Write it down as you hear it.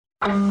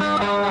This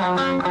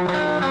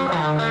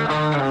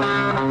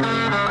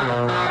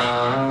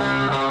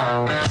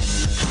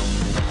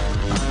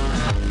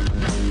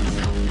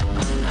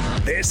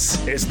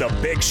is The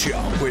Big Show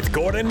with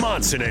Gordon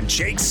Monson and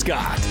Jake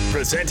Scott,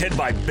 presented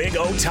by Big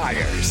O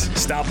Tires.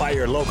 Stop by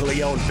your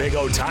locally owned Big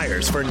O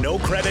Tires for no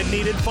credit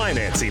needed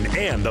financing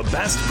and the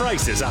best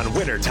prices on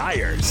winter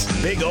tires.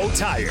 Big O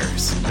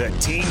Tires, the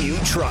team you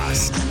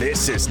trust.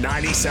 This is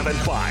 97.5,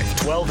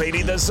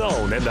 1280 The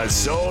Zone and the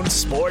Zone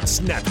Sports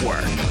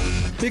Network.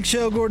 Big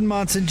Show, Gordon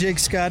Monson, Jake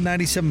Scott,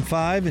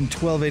 97.5 and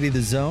 1280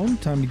 The Zone.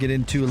 Time to get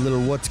into a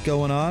little What's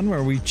Going On,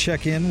 where we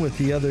check in with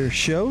the other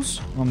shows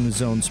on the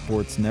Zone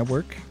Sports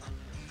Network.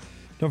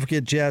 Don't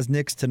forget Jazz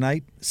Knicks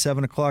tonight,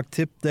 7 o'clock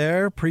tip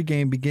there.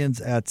 Pregame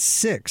begins at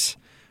 6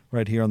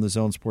 right here on the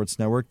Zone Sports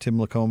Network. Tim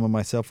Lacombe and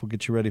myself will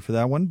get you ready for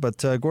that one. But,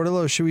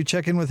 Gordillo, should we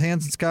check in with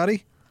Hans and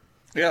Scotty?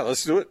 Yeah,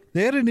 let's do it.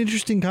 They had an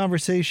interesting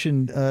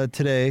conversation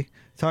today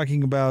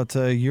talking about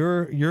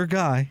your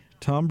guy,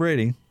 Tom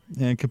Brady,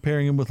 and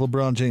comparing him with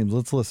LeBron James.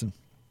 Let's listen.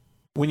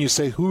 When you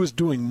say who is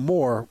doing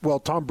more, well,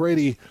 Tom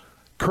Brady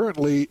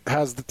currently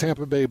has the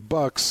Tampa Bay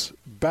Bucks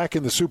back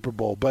in the Super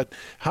Bowl, but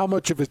how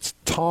much of it's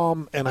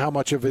Tom and how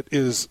much of it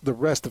is the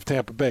rest of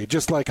Tampa Bay?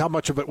 Just like how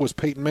much of it was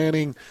Peyton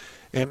Manning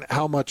and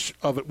how much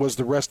of it was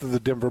the rest of the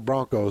Denver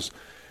Broncos,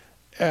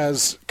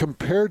 as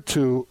compared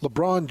to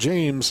LeBron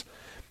James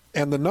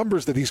and the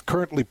numbers that he's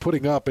currently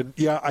putting up. And,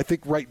 yeah, I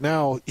think right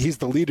now he's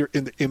the leader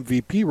in the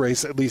MVP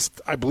race, at least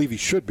I believe he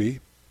should be,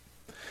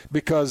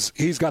 because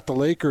he's got the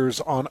Lakers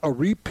on a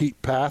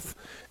repeat path,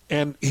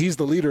 and he's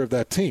the leader of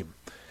that team.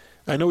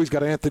 I know he's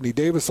got Anthony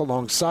Davis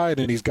alongside,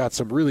 and he's got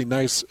some really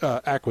nice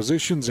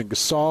acquisitions in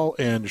Gasol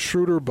and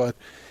Schroeder, but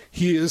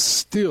he is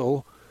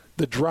still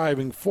the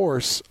driving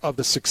force of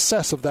the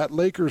success of that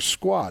Lakers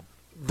squad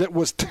that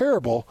was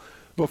terrible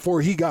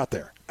before he got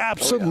there.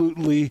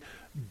 Absolutely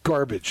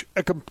garbage.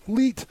 A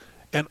complete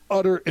and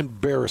utter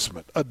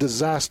embarrassment, a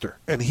disaster.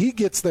 And he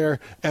gets there,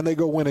 and they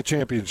go win a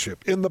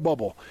championship in the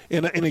bubble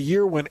in a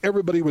year when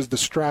everybody was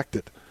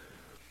distracted.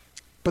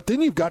 But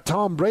then you've got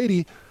Tom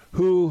Brady,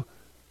 who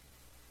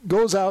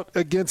goes out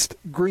against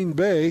Green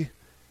Bay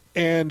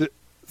and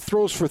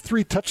throws for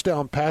 3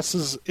 touchdown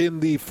passes in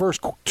the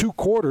first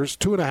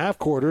 2.5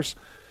 quarters.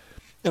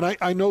 And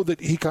I know that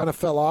he kind of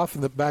fell off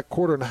in the back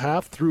quarter and a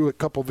half, threw a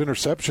couple of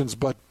interceptions,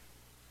 but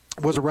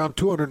was around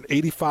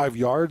 285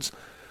 yards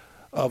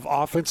of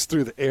offense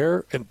through the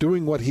air and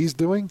doing what he's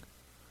doing.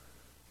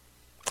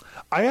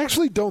 I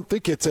actually don't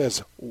think it's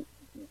as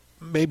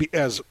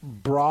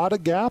broad a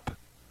gap.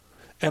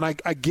 And I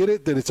get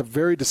it that it's a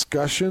very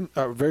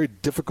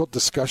difficult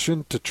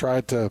discussion to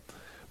try to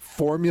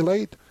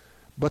formulate.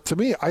 But to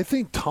me, I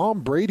think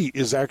Tom Brady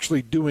is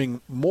actually doing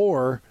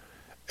more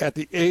at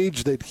the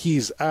age that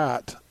he's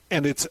at,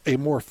 and it's a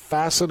more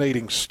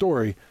fascinating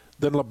story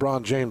than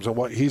LeBron James and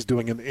what he's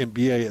doing in the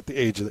NBA at the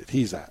age that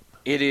he's at.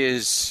 It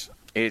is.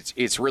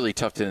 It's really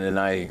tough to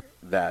deny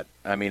that.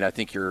 I mean, I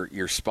think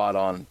you're spot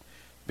on,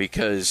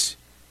 because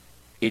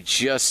it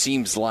just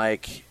seems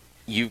like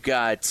you've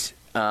got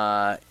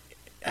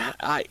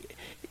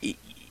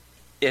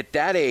at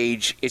that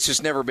age, it's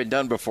just never been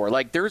done before.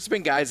 Like, there's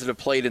been guys that have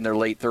played in their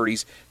late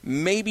 30s,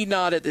 maybe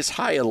not at this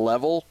high a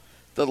level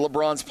that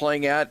LeBron's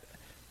playing at,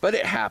 but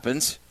it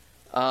happens.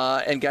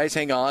 And guys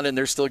hang on, and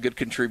they're still good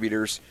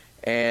contributors.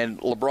 And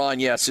LeBron,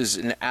 yes, is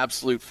an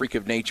absolute freak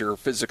of nature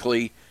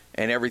physically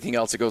and everything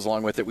else that goes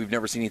along with it. We've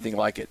never seen anything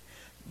like it.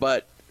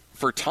 But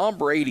for Tom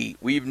Brady,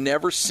 we've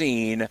never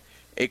seen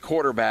a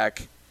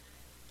quarterback.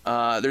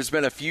 There's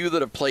been a few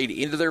that have played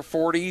into their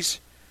 40s,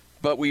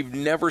 but we've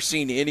never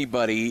seen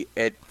anybody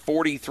at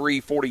 43,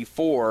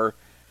 44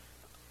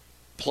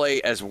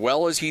 play as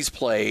well as he's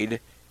played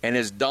and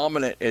as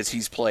dominant as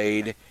he's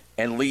played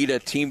and lead a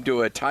team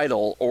to a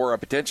title or a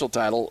potential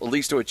title, at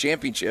least to a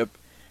championship,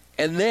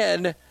 and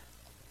then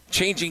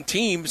changing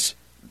teams,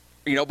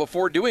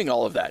 before doing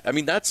all of that. I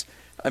mean,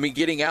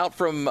 getting out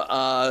from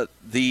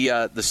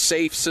the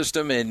safe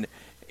system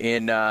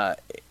at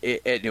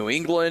New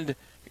England,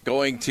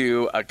 going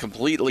to a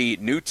completely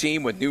new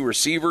team with new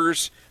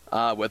receivers,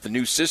 with a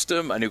new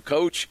system, a new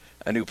coach,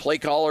 a new play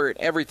caller, and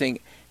everything,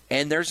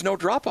 and there's no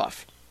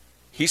drop-off.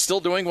 He's still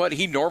doing what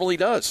he normally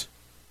does.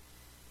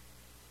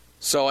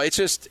 So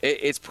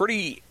it's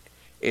pretty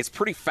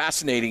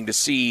fascinating to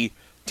see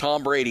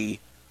Tom Brady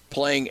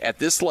playing at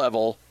this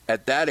level,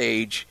 at that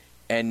age,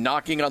 and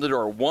knocking on the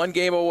door, 1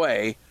 game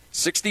away,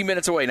 60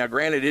 minutes away. Now,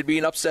 granted, it'd be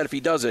an upset if he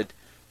does it,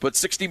 but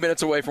 60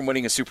 minutes away from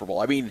winning a Super Bowl.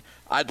 I mean,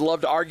 I'd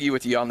love to argue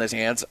with you on this,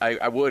 Hans.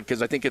 I would,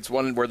 because I think it's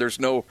one where there's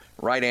no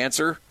right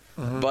answer.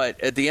 Mm-hmm. But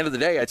at the end of the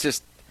day,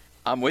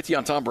 I'm with you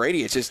on Tom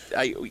Brady. It's just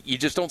you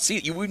just don't see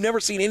it. We've never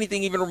seen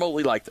anything even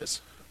remotely like this.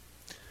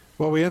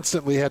 Well, we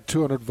instantly had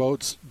 200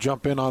 votes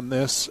jump in on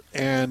this,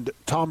 and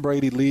Tom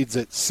Brady leads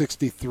at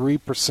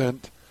 63%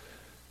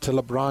 to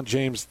LeBron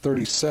James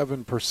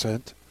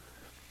 37%.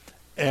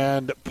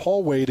 And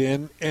Paul weighed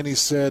in, and he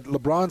said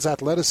LeBron's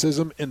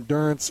athleticism,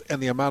 endurance,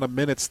 and the amount of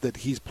minutes that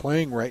he's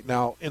playing right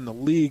now in the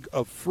league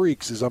of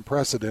freaks is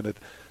unprecedented.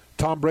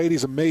 Tom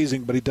Brady's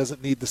amazing, but he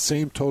doesn't need the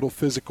same total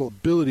physical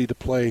ability to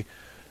play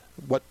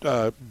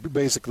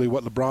basically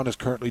what LeBron is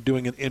currently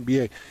doing in the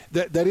NBA.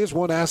 That is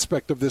one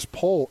aspect of this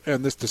poll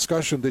and this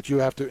discussion that you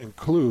have to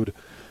include.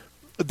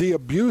 The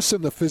abuse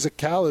and the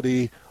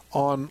physicality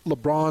on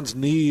LeBron's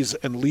knees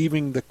and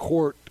leaving the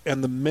court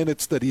and the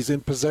minutes that he's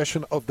in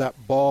possession of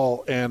that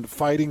ball and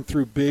fighting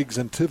through bigs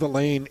and to the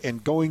lane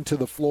and going to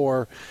the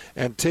floor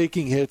and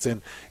taking hits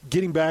and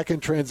getting back in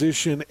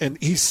transition, and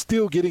he's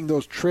still getting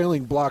those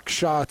trailing block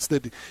shots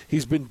that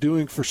he's been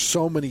doing for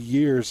so many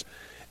years.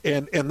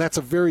 And that's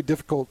a very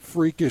difficult,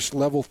 freakish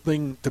level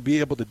thing to be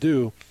able to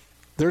do.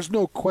 There's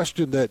no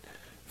question that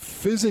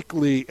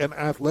physically and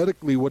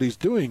athletically what he's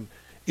doing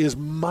is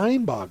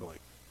mind-boggling.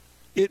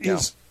 It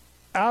is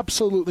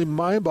absolutely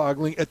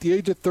mind-boggling at the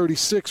age of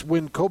 36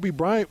 when Kobe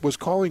Bryant was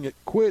calling it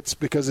quits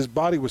because his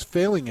body was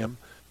failing him.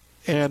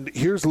 And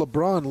here's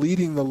LeBron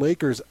leading the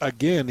Lakers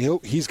again.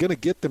 He's going to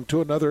get them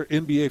to another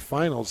NBA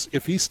Finals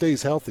if he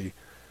stays healthy.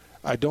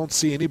 I don't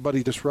see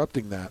anybody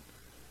disrupting that.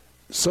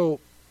 So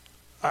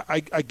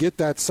I get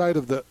that side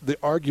of the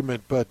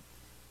argument, but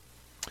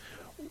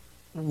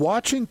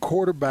watching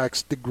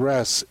quarterbacks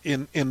digress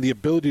in the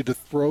ability to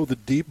throw the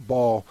deep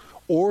ball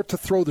or to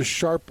throw the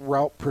sharp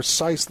route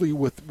precisely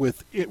with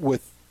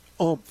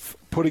oomph,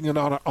 putting it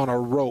on a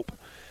rope.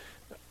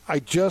 I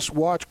just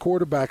watch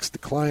quarterbacks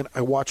decline.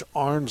 I watch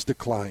arms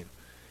decline.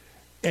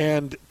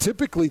 And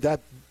typically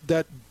that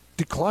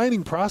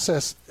declining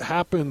process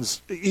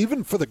happens,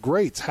 even for the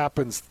greats,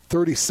 happens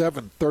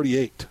 37,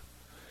 38.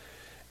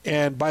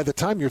 And by the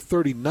time you're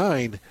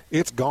 39,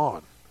 it's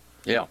gone.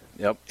 Yeah,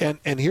 yep.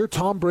 And here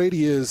Tom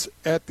Brady is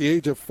at the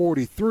age of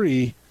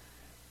 43,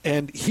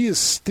 and he is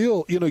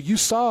still, you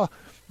saw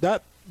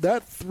that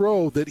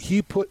throw that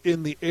he put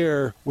in the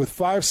air with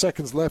 5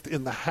 seconds left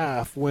in the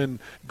half when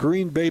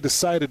Green Bay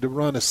decided to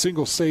run a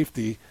single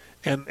safety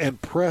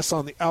and press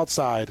on the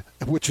outside,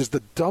 which is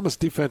the dumbest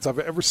defense I've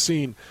ever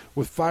seen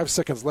with 5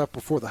 seconds left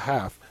before the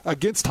half,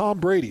 against Tom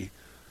Brady.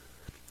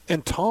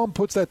 And Tom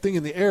puts that thing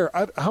in the air.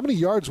 How many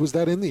yards was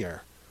that in the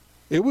air?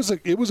 It was a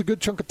good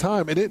chunk of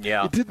time, and it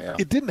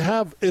didn't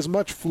have as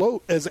much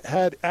float as it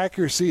had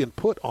accuracy and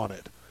put on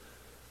it.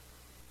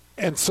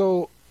 And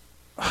so,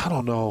 I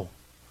don't know.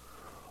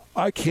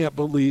 I can't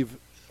believe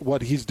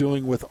what he's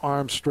doing with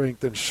arm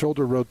strength and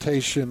shoulder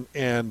rotation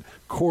and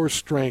core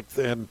strength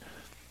and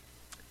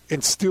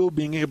still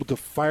being able to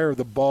fire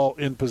the ball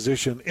in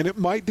position. And it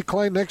might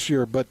decline next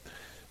year, but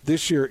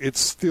this year it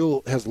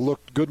still has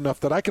looked good enough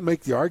that I can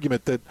make the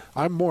argument that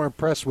I'm more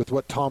impressed with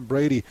what Tom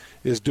Brady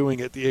is doing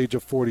at the age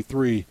of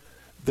 43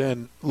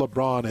 than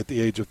LeBron at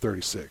the age of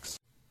 36.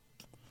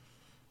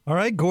 All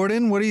right,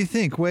 Gordon, what do you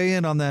think? Weigh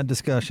in on that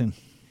discussion.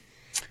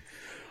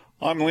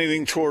 I'm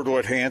leaning toward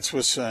what Hans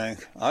was saying.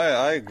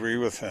 I agree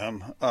with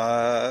him.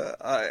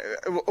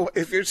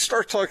 If you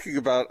start talking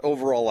about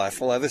overall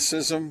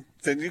athleticism,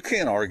 then you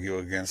can't argue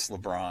against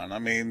LeBron. I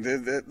mean,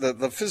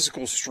 the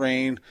physical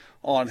strain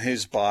on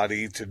his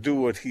body to do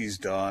what he's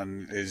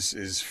done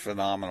is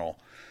phenomenal.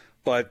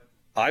 But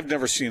I've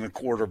never seen a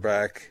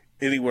quarterback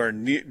anywhere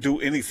do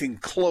anything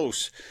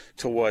close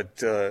to what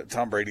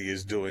Tom Brady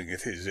is doing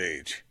at his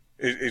age.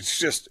 It's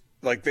just,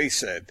 like they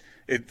said,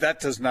 that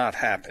does not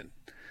happen.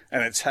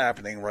 And it's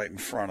happening right in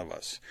front of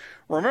us.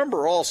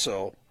 Remember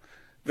also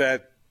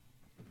that,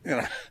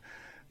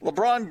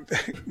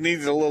 LeBron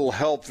needed a little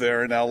help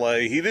there in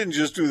L.A. He didn't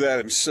just do that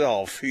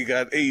himself. He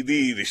got AD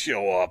to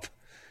show up.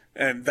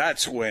 And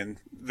that's when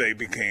they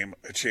became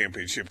a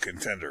championship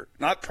contender,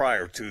 not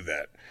prior to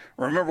that.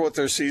 Remember what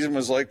their season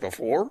was like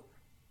before?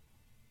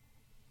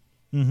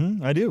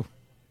 Mm-hmm, I do.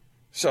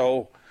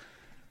 So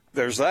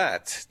there's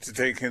that to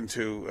take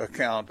into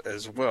account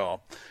as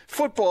well.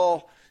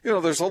 Football,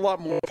 there's a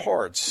lot more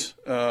parts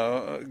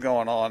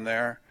going on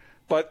there.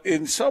 But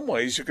in some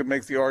ways, you could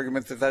make the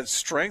argument that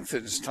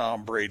strengthens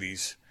Tom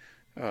Brady's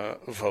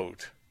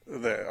vote,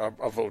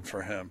 a vote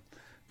for him,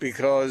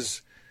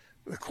 because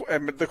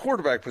the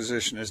quarterback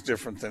position is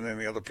different than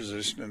any other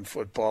position in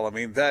football. I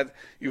mean, that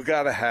you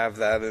got to have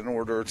that in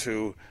order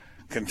to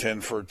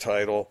contend for a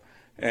title.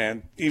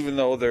 And even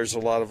though there's a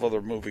lot of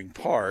other moving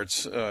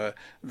parts,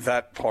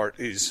 that part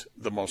is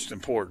the most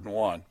important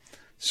one.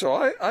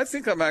 So I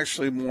think I'm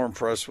actually more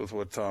impressed with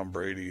what Tom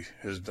Brady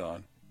has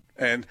done.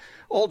 And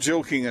all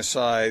joking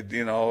aside,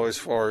 as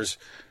far as,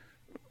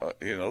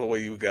 the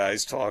way you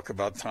guys talk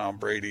about Tom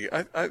Brady,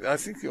 I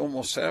think you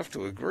almost have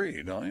to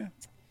agree, don't you?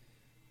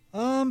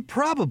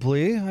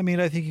 Probably. I mean,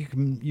 I think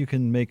you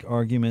can make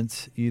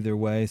arguments either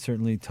way.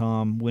 Certainly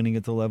Tom winning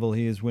at the level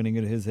he is winning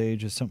at his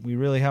age is something we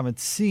really haven't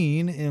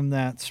seen in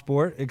that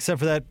sport, except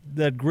for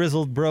that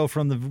grizzled bro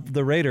from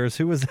the Raiders.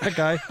 Who was that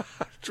guy?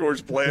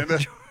 George Blanda.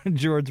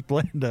 George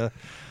Blanda.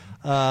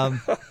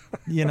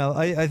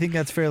 I think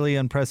that's fairly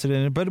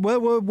unprecedented. But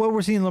what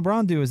we're seeing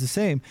LeBron do is the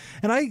same.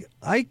 And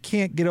I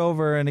can't get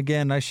over, and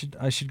again, I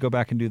should go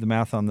back and do the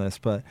math on this,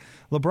 but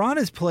LeBron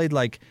has played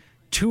like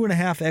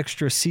 2.5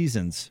 extra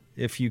seasons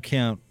if you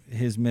count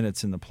his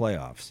minutes in the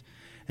playoffs.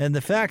 And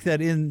the fact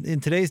that in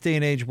today's day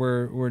and age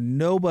where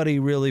nobody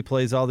really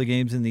plays all the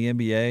games in the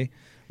NBA,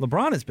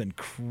 LeBron has been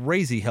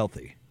crazy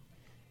healthy,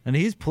 and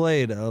he's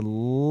played a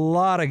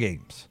lot of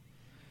games.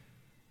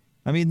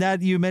 I mean,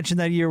 that you mentioned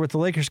that year with the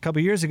Lakers a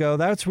couple years ago,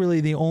 that's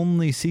really the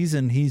only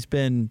season he's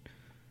been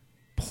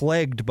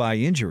plagued by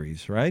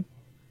injuries, right?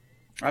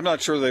 I'm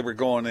not sure they were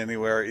going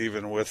anywhere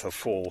even with a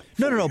full.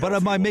 No. But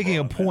I'm making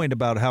a point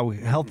about how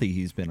healthy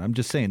he's been. I'm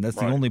just saying that's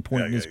the only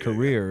point in his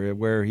career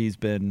where he's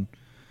been,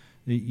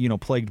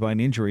 plagued by an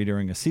injury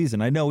during a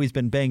season. I know he's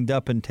been banged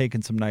up and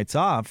taken some nights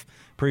off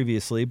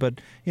previously,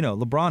 but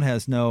LeBron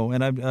has no,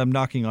 and I'm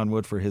knocking on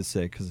wood for his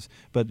sake,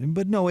 but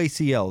no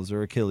ACLs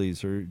or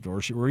Achilles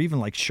or even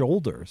like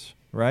shoulders,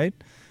 right?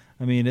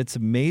 I mean, it's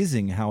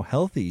amazing how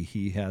healthy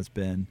he has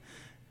been,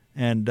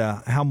 and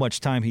how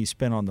much time he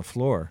spent on the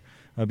floor.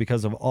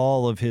 Because of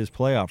all of his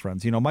playoff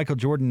runs. Michael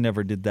Jordan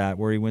never did that,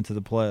 where he went to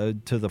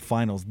the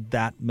finals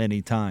that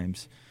many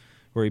times,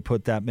 where he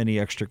put that many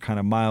extra kind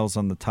of miles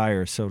on the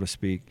tire, so to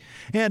speak.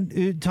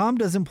 And Tom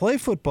doesn't play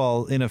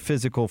football in a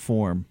physical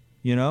form.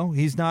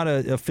 He's not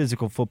a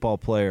physical football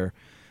player.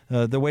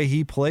 The way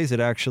he plays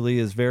it actually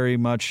is very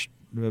much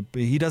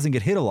he doesn't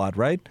get hit a lot,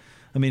 right?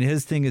 I mean,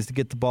 his thing is to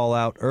get the ball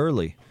out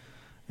early.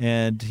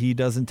 And he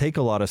doesn't take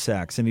a lot of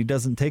sacks, and he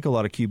doesn't take a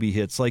lot of QB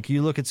hits. Like,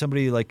 you look at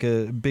somebody like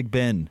Big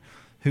Ben,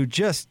 who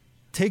just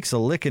takes a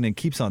licking and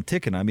keeps on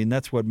ticking. I mean,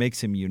 that's what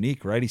makes him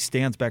unique, right? He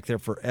stands back there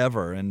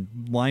forever, and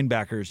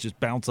linebackers just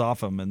bounce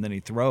off him, and then he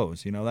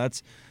throws.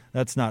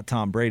 That's not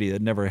Tom Brady.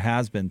 That never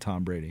has been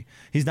Tom Brady.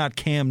 He's not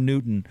Cam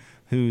Newton,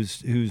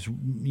 who's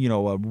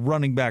a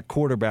running back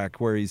quarterback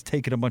where he's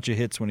taking a bunch of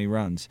hits when he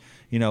runs.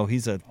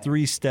 He's a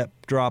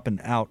 3-step drop and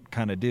out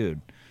kind of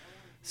dude.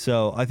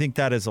 So I think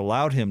that has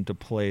allowed him to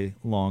play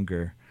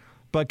longer.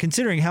 But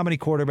considering how many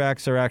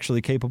quarterbacks are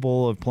actually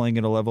capable of playing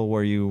at a level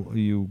where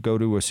you go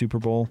to a Super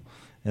Bowl,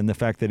 and the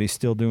fact that he's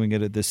still doing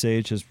it at this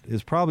age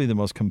is probably the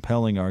most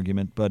compelling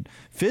argument. But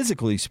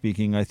physically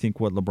speaking, I think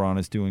what LeBron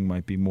is doing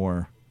might be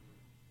more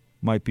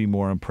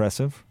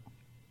impressive.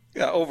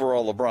 Yeah,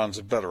 overall, LeBron's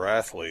a better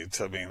athlete.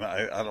 I mean,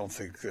 I don't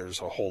think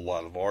there's a whole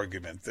lot of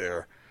argument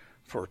there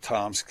for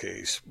Tom's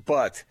case.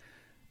 But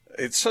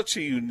it's such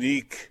a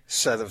unique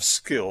set of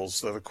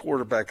skills that a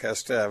quarterback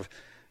has to have,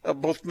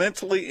 both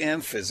mentally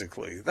and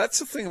physically. That's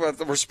the thing about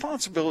the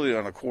responsibility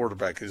on a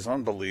quarterback is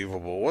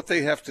unbelievable. What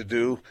they have to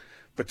do,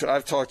 but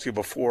I've talked to you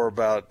before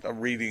about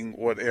reading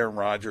what Aaron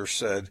Rodgers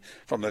said,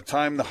 from the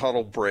time the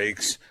huddle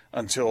breaks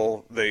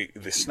until the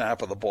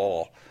snap of the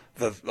ball.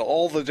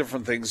 All the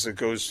different things that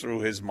goes through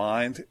his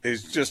mind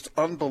is just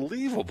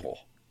unbelievable.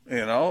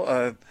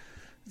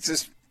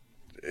 It's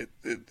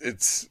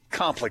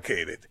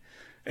complicated.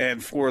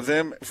 And for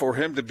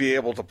him to be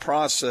able to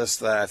process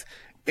that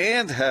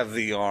and have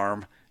the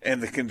arm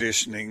and the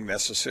conditioning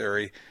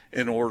necessary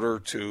in order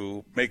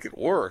to make it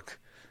work.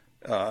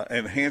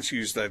 And Hans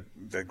used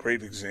that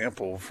great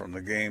example from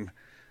the game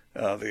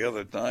the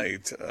other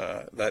night.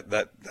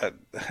 That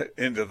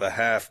into the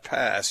half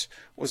pass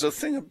was a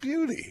thing of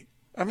beauty.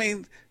 I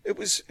mean, it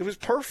was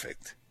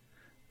perfect.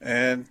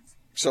 And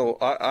so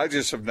I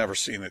just have never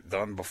seen it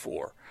done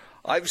before.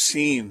 I've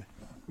seen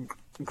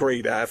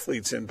great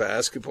athletes in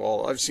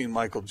basketball. I've seen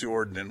Michael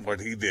Jordan and what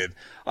he did.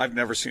 I've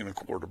never seen a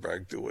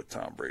quarterback do what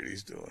Tom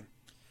Brady's doing.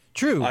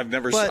 True. I've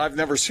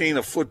never seen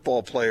a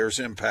football player's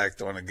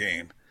impact on a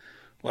game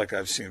like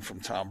I've seen from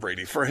Tom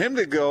Brady. For him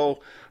to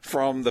go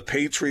from the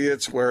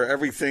Patriots, where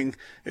everything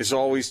is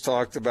always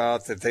talked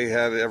about, that they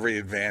had every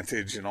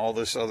advantage and all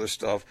this other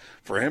stuff,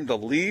 for him to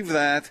leave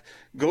that,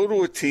 go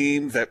to a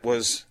team that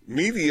was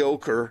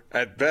mediocre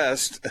at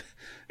best,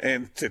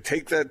 and to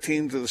take that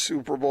team to the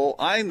Super Bowl.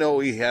 I know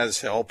he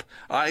has help.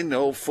 I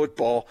know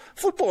football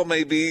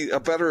may be a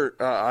better,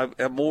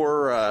 a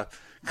more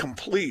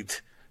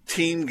complete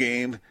team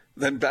game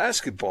than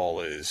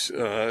basketball is.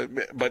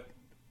 But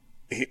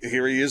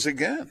here he is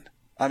again.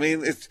 I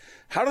mean,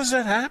 how does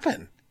that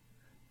happen?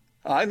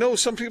 I know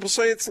some people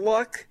say it's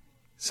luck.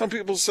 Some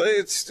people say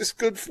it's just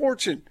good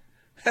fortune.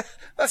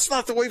 That's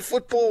not the way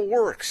football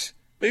works.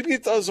 Maybe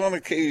it does on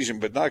occasion,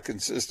 but not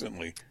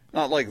consistently.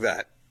 Not like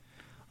that.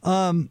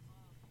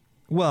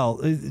 Well,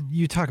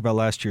 you talk about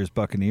last year's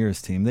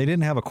Buccaneers team. They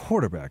didn't have a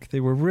quarterback.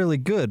 They were really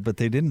good, but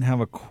they didn't have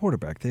a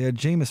quarterback. They had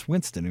Jameis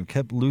Winston, who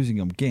kept losing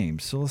them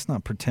games. So let's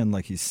not pretend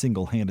like he's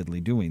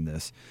single-handedly doing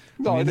this.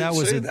 No, I mean, I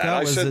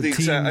said the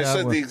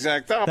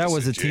exact opposite. That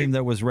was a team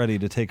that was ready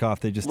to take on.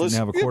 They just didn't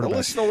have a quarterback.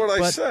 Listen to what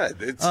I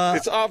said.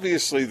 It's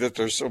obviously that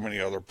there's so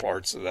many other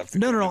parts that have to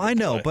No, I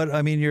know. play. But,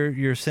 I mean,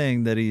 you're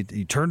saying that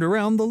he turned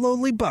around the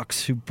lowly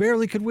Bucs, who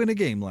barely could win a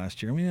game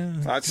last year. I mean,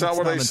 that's not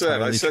what I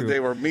said. I said true. they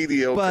were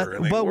mediocre.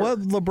 But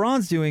what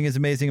LeBron's doing is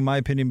amazing, in my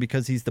opinion,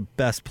 because he's the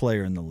best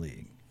player in the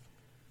league.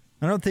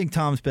 I don't think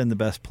Tom's been the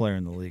best player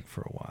in the league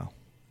for a while.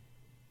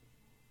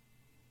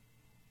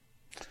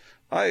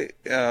 I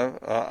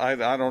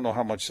don't know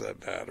how much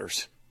that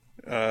matters.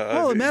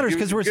 Well, it matters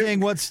because we're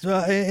saying what's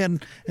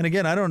and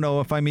again, I don't know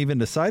if I'm even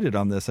decided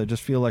on this. I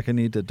just feel like I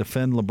need to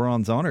defend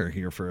LeBron's honor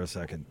here for a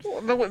second.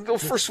 Well,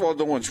 first of all,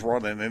 no one's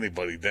running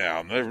anybody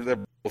down. They're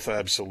both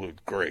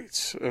absolute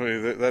greats. I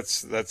mean,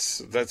 that's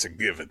a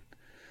given.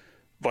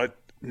 But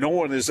no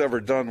one has ever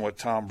done what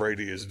Tom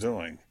Brady is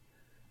doing.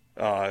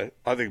 I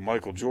think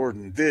Michael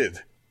Jordan did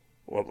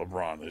what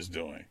LeBron is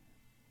doing.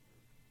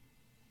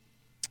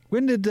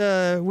 When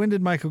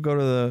did Michael go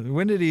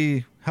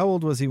to how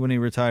old was he when he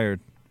retired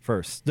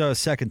first? The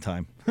second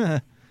time.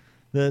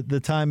 the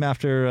time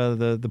after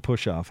the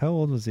push-off. How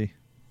old was he?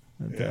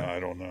 Yeah, I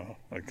don't know.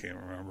 I can't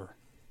remember.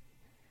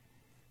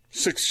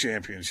 6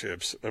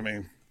 championships. I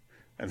mean,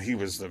 and he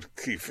was the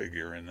key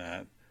figure in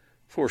that,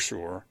 for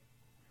sure.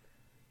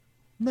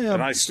 Yeah.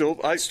 And I still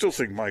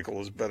think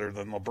Michael is better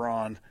than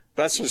LeBron.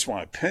 That's just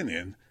my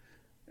opinion.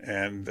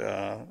 And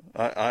I'm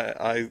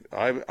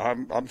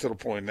to the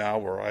point now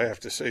where I have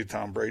to say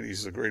Tom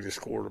Brady's the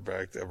greatest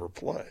quarterback to ever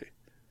play.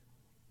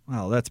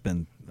 Well, that's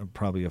been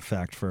probably a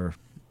fact for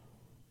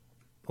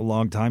a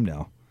long time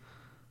now.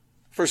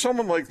 For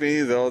someone like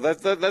me, though,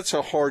 that's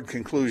a hard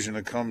conclusion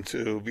to come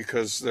to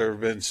because there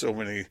have been so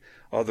many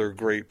other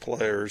great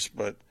players.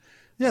 But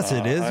yes,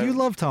 it is. You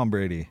love Tom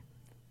Brady.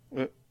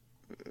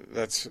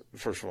 That's,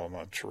 first of all,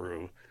 not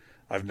true.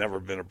 I've never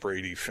been a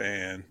Brady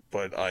fan,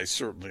 but I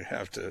certainly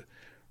have to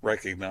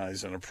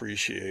recognize and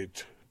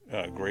appreciate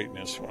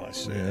greatness when I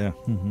see it.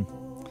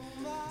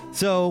 Mm-hmm.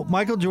 So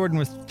Michael Jordan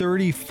was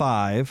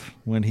 35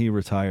 when he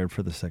retired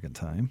for the second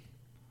time.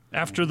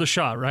 After the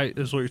shot, right?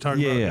 Is what you're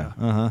talking about? Yeah.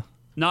 Uh-huh.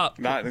 Not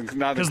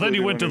because then he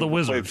went to the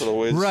Wizards.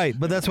 Right,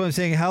 but that's what I'm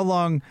saying. How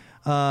long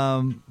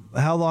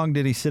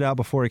did he sit out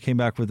before he came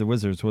back with the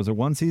Wizards? Was it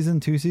 1 season,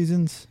 2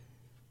 seasons?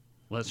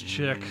 Let's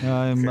check.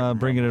 I'm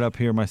bringing it up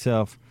here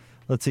myself.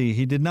 Let's see.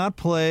 He did not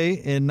play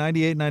in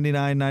 98,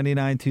 99,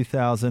 99,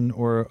 2000,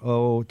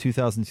 or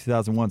 2000,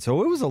 2001.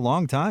 So it was a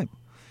long time.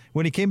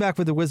 When he came back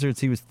with the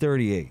Wizards, he was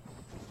 38.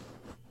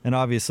 And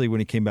obviously,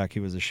 when he came back, he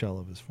was a shell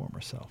of his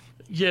former self.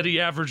 Yet he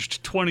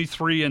averaged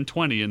 23 and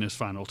 20 in his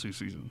final 2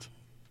 seasons.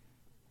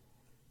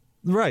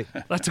 Right.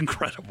 That's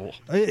incredible.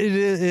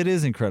 It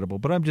is incredible.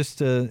 But I'm just,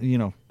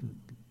 LeBron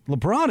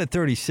at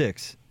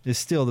 36 is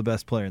still the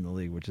best player in the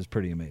league, which is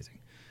pretty amazing.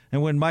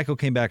 And when Michael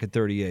came back at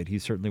 38, he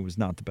certainly was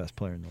not the best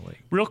player in the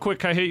league. Real quick,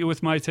 can I hit you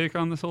with my take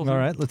on this whole thing? All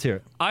right, let's hear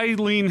it. I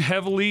lean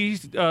heavily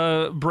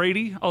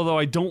Brady, although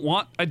I don't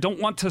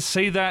want to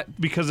say that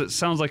because it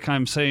sounds like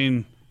I'm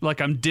saying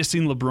like I'm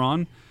dissing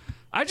LeBron.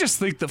 I just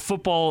think that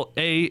football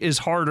is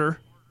harder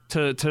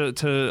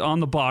to on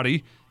the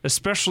body,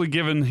 especially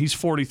given he's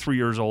 43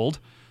 years old.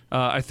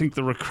 I think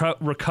the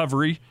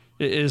recovery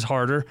is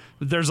harder.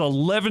 There's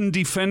 11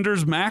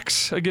 defenders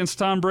max against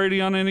Tom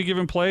Brady on any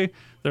given play.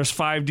 There's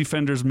 5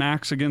 defenders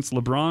max against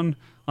LeBron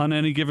on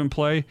any given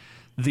play.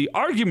 The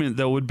argument,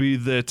 though, would be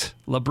that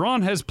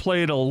LeBron has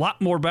played a lot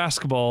more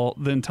basketball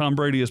than Tom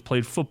Brady has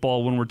played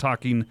football when we're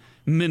talking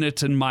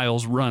minutes and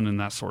miles run and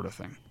that sort of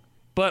thing.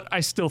 But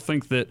I still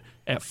think that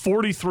at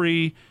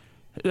 43,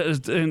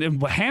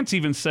 and Hans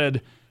even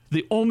said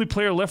the only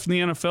player left in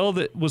the NFL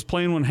that was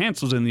playing when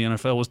Hans was in the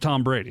NFL was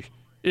Tom Brady.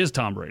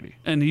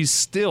 And he's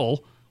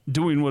still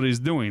doing what he's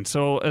doing.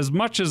 So as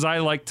much as I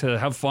like to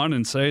have fun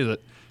and say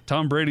that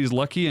Tom Brady's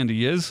lucky, and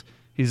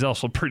he's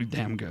also pretty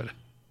damn good.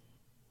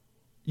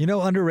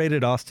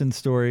 Underrated Austin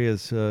story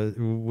is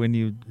when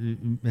you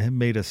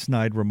made a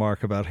snide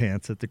remark about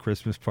Hans at the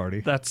Christmas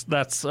party.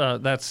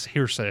 That's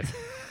hearsay.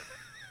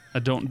 I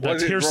don't.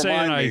 That's hearsay,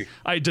 and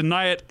I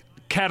deny it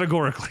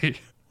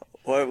categorically.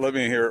 Let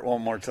me hear it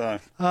one more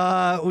time.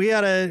 We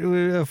had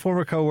a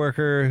former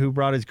coworker who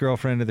brought his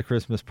girlfriend to the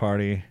Christmas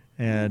party,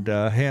 and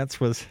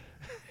Hans was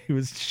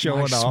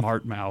showing off.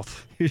 Smart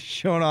mouth. He was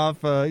showing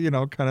off,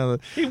 kind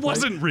of. He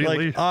wasn't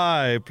really. Like,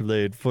 I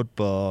played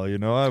football.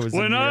 I was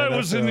when I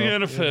was in the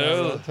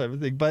NFL, that type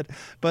of thing. But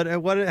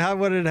what did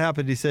it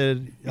happen? He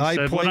said,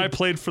 when I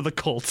played for the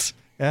Colts.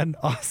 And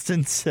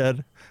Austin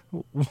said,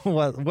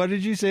 "What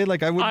did you say?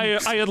 Like I would."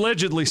 I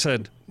allegedly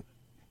said,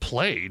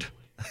 "Played."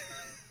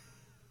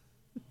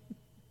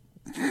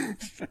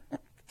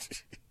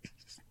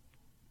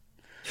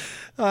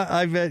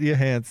 I bet you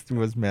Hans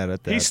was mad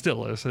at that. He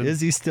still is.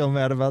 Is he still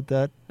mad about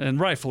that?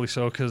 And rightfully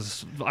so,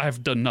 because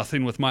I've done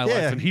nothing with my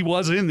life, and he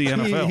was in the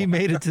NFL. He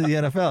made it to the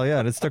NFL,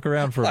 and it stuck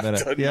around for a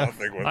minute.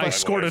 I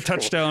scored a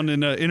touchdown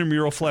in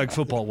intramural flag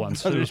football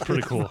once. It was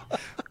pretty cool.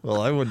 Well,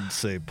 I wouldn't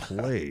say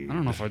played. I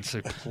don't know if I'd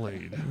say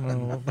played.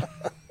 Man,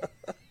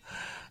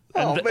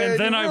 and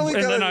then I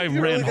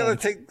ran home.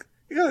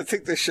 You got to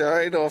take the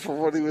shine off of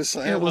what he was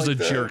saying. It was a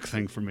jerk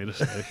thing for me to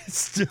say. It's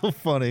still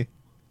funny.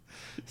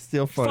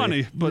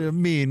 Funny, but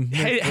mean.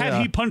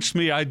 Had he punched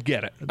me, I'd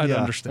get it. I'd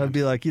understand. I'd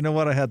be like, you know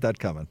what? I had that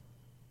coming.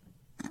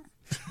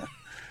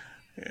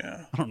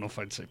 Yeah. I don't know if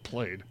I'd say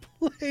played.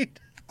 Played.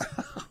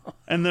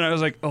 And then I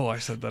was like, oh, I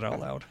said that out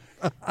loud.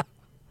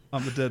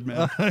 I'm a dead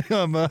man.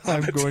 I'm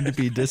going to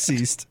be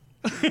deceased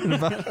in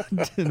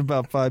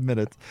about 5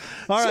 minutes.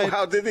 All right. So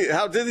how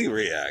did he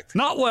react?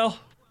 Not well.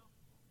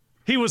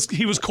 He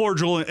was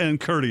cordial and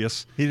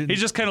courteous. He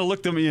just kind of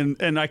looked at me,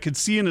 and I could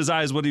see in his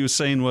eyes what he was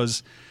saying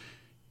was,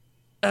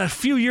 a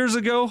few years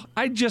ago,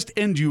 I'd just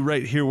end you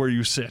right here where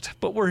you sit.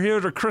 But we're here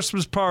at a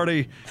Christmas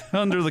party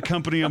under the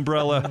company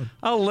umbrella.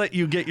 I'll let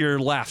you get your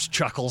laughs,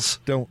 chuckles.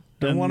 Don't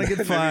Don't want to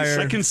get fired.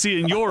 I can see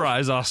in your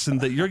eyes, Austin,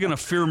 that you're going to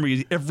fear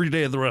me every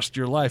day of the rest of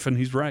your life, and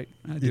he's right.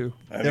 I do.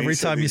 Every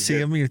time you see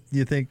him,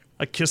 you think,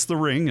 I kiss the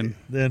ring, and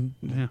then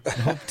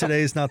hope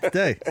today's not the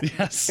day.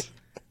 Yes.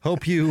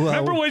 Hope you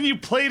remember when you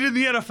played in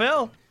the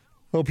NFL?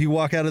 Hope you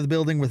walk out of the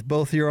building with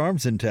both your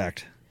arms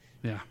intact.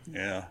 Yeah.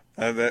 Yeah.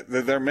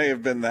 There may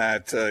have been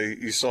that.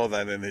 You saw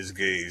that in his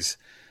gaze.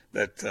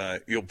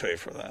 That you'll pay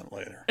for that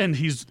later. And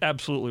he's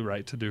absolutely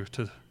right to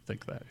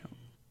think that.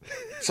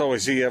 So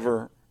has he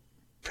ever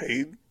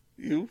paid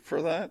you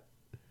for that?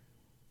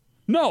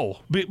 No,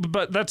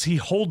 but he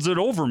holds it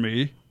over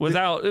me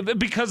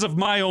because of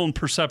my own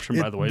perception,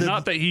 by the way.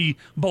 Not that he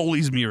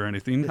bullies me or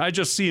anything. I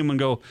just see him and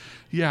go,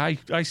 yeah,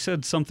 I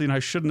said something I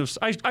shouldn't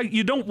have.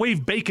 You don't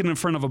wave bacon in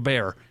front of a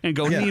bear and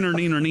go, neener,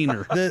 neener,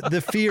 neener.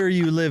 The fear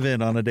you live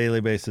in on a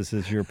daily basis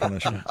is your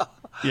punishment.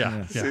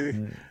 Yeah.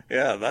 See?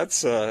 Yeah,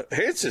 that's hey,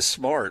 it's just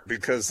smart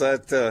because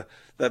that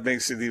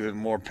makes it even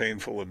more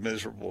painful and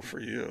miserable for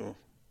you.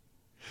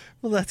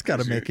 Well, that's got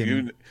to make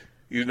him.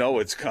 You know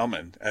it's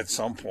coming at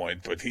some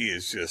point, but he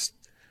is just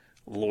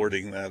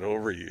lording that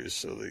over you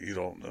so that you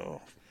don't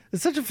know.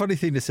 It's such a funny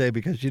thing to say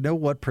because you know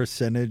what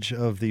percentage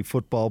of the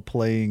football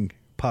playing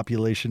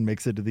population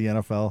makes it to the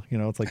NFL? You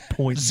know, it's like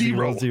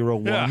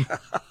 0.001. Yeah.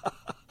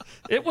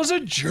 It was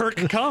a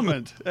jerk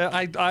comment.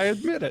 I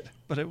admit it,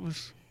 but it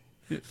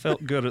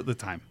felt good at the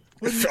time.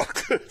 It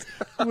felt good.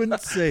 I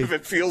wouldn't say. If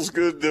it feels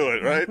good, do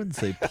it, right? I wouldn't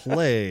say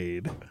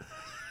played.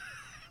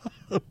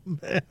 Oh,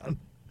 man.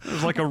 It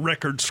was like a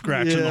record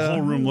scratch, and the whole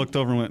room looked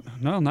over and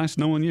went, no, nice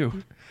knowing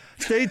you.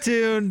 Stay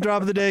tuned.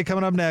 Drop of the day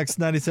coming up next,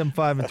 97.5 and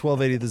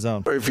 1280 The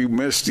Zone. If you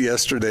missed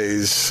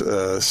yesterday's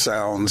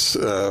sounds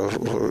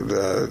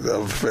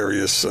of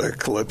various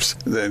clips,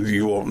 then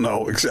you won't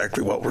know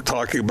exactly what we're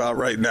talking about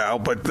right now.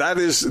 But that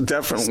is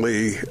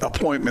definitely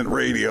appointment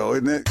radio,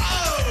 isn't it?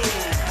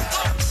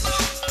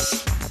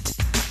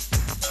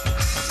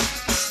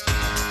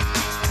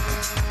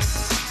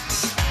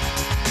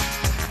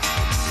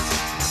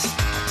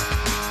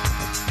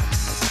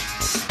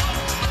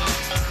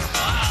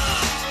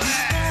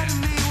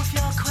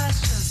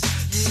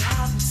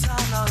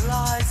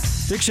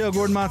 Big Show,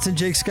 Gordon Monson,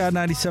 Jake Scott,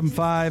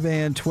 97.5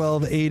 and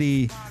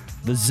 1280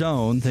 The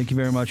Zone. Thank you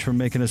very much for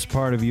making us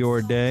part of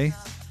your day.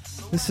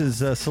 This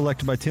is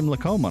selected by Tim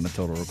Lacombe on a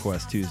Total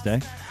Request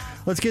Tuesday.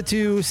 Let's get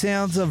to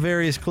sounds of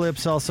various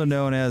clips, also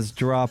known as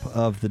Drop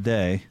of the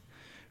Day.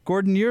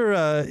 Gordon, you're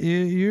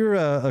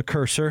a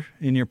cursor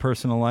in your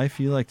personal life.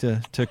 You like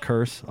to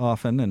curse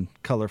often and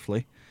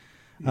colorfully.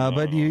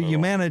 But you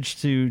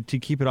managed to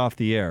keep it off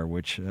the air,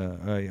 which I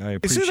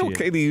appreciate. Is it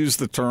okay to use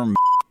the term?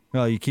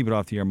 Well, you keep it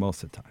off the air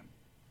most of the time.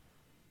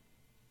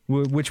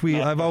 Which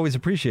I've always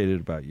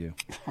appreciated about you.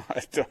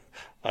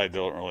 I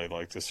don't really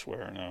like to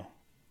swear, no.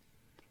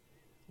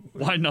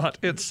 Why not?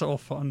 It's so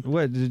fun.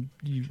 What, did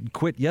you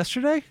quit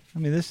yesterday? I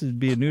mean, this would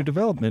be a new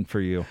development for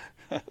you.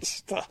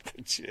 Stop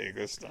it, Jake.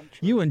 That's not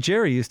true. You and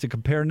Jerry used to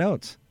compare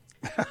notes.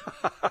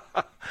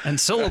 And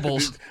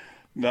syllables.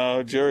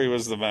 No, Jerry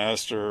was the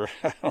master.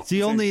 It's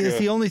the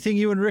only thing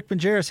you and Rick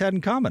Majerus had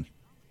in common.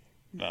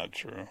 Not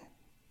true.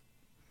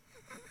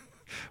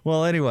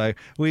 Well, anyway,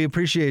 we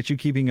appreciate you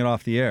keeping it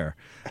off the air.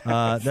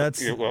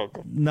 That's You're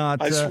welcome.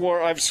 Not.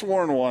 I've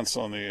sworn once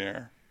on the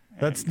air.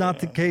 That's not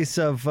the case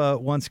of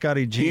one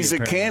Scotty G. He's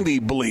apparently. a candy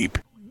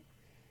bleep.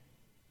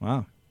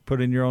 Wow. Put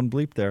in your own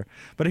bleep there.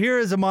 But here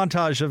is a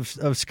montage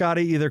of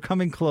Scotty either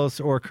coming close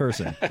or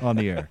cursing on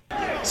the air.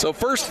 So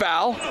first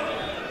foul.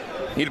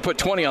 Need to put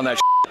 20 on that.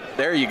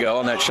 There you go,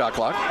 on that shot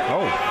clock.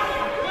 Oh.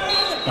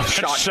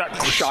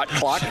 Shot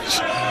clock.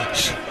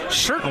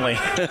 Certainly.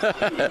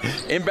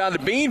 Inbound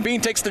to Bean. Bean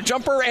takes the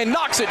jumper and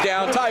knocks it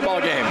down. Tie ball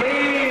game.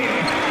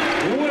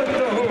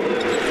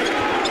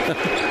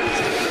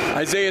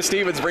 Isaiah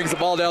Stevens brings the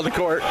ball down the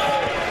court.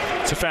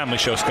 It's a family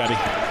show, Scotty.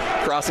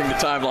 Crossing the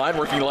timeline,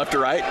 working left to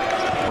right.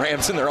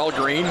 Ramson, they're all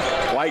green,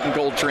 white and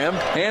gold trim.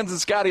 Hans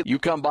and Scotty, you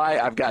come by.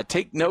 I've got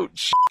take note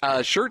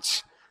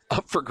shirts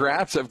up for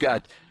grabs. I've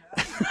got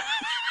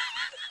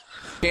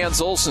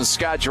Hans Olsen,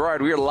 Scott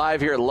Gerard. We are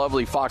live here at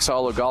lovely Fox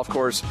Hollow Golf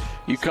Course.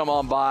 You come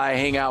on by,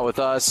 hang out with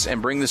us,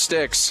 and bring the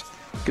sticks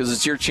because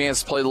it's your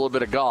chance to play a little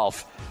bit of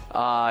golf.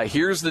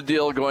 Here's the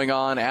deal going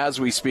on as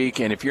we speak,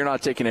 and if you're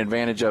not taking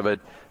advantage of it,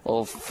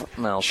 well,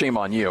 shame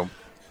on you.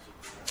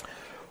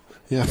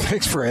 Yeah,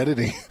 thanks for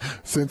editing,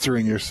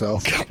 censoring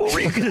yourself. What were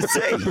you going to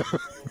say?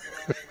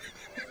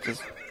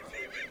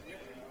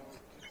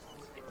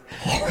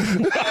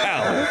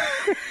 Wow.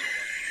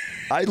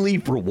 I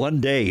leave for one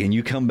day, and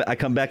I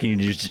come back,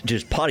 and you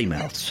just potty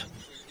mouths.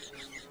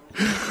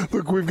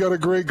 Look, we've got a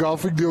great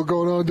golfing deal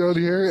going on down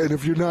here, and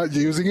if you're not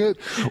using it,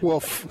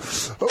 well,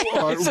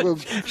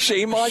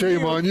 shame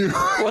on you.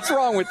 What's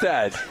wrong with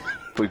that?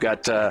 We've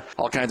got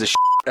all kinds of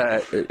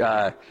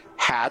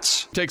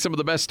hats. Take some of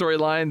the best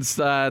storylines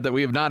that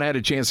we have not had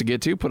a chance to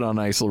get to, put on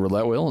a nice little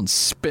roulette wheel and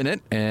spin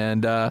it,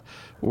 and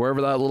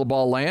wherever that little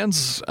ball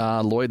lands,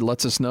 Lloyd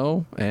lets us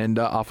know, and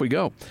off we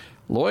go.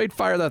 Lloyd,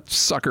 fire that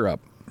sucker up.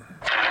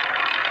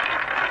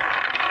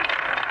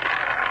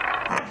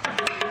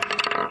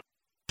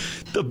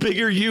 The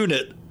bigger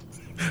unit.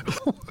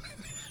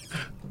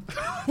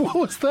 What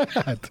was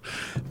that?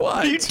 What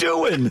are you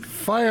doing?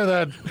 Fire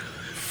that.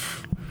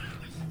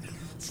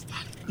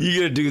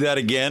 You gonna do that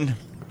again?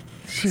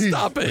 Jeez,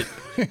 Stop it.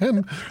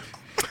 man.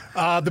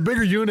 The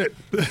bigger unit.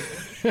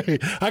 Hey,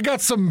 I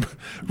got some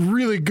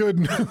really good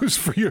news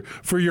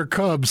for your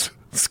Cubs,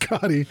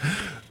 Scotty.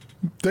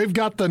 They've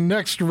got the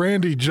next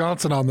Randy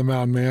Johnson on the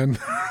mound, man.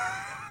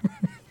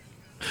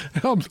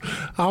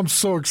 I'm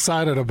so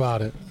excited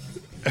about it.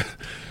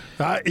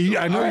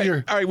 I know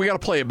you're. All right, we got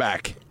to play it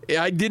back.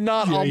 I did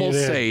not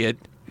almost say it.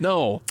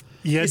 No.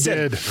 You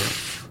did.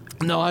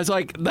 No, I was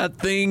like, that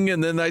thing,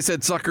 and then I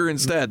said sucker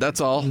instead.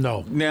 That's all.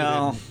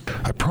 No.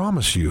 I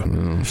promise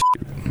you.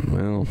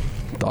 Well,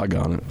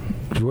 doggone it.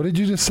 What did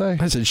you just say?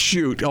 I said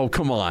shoot. Oh,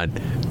 come on.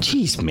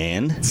 Jeez,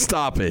 man.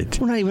 Stop it.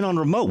 We're not even on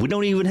remote. We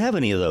don't even have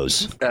any of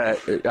those.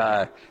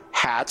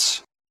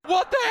 Hats.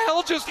 What the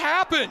hell just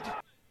happened?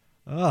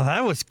 Oh,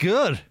 that was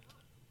good.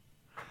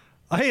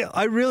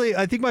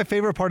 I think my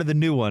favorite part of the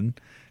new one,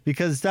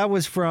 because that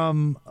was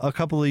from a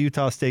couple of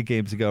Utah State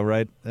games ago,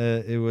 right?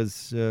 It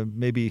was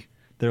maybe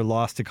their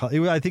loss to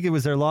I think it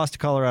was their loss to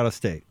Colorado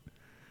State.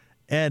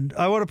 And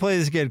I want to play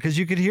this again because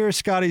you could hear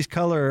Scotty's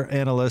color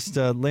analyst,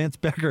 Lance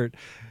Beckert,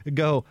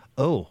 go,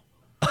 oh.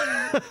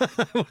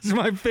 That was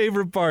my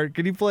favorite part.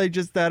 Can you play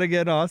just that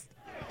again, Austin?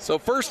 So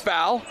first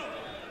foul.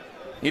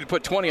 Need to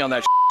put 20 on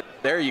that.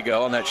 There you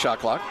go, on that shot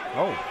clock.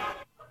 Oh.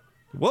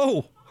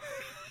 Whoa.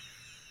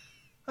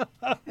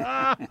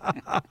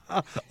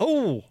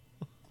 Oh.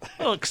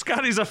 Look,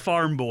 Scotty's a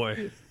farm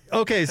boy.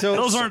 Okay, so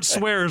Those aren't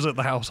swears at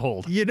the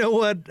household. you know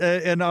what?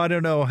 And I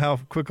don't know how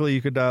quickly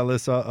you could dial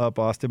this up,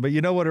 Austin, but you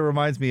know what it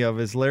reminds me of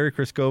is Larry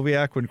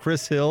Kraskowiak when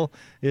Chris Hill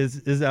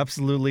is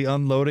absolutely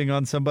unloading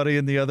on somebody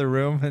in the other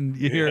room, and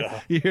you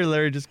hear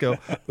Larry just go,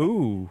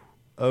 ooh,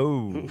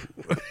 oh.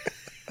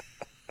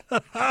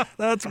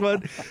 That's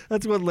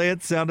what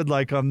Lance sounded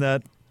like on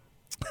that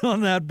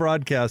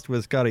broadcast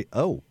with Scotty.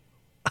 Oh.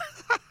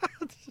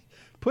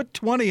 Put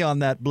 20 on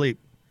that bleep.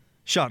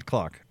 Shot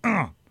clock.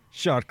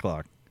 Shot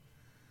clock.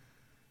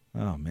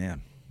 Oh,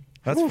 man.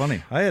 That's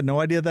funny. I had no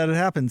idea that had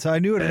happened, so I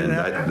knew it had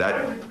happened.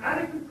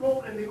 Out of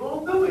control, and they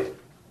all do it.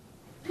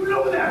 You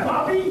know that,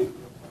 Bobby.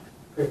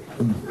 You're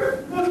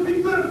supposed to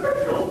be good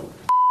official.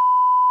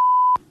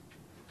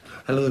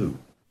 Hello.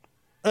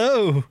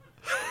 Oh.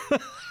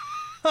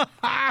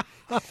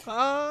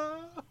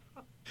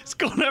 It's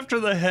going after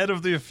the head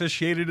of the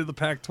officiating in the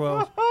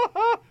Pac-12.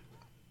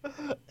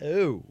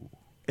 Oh.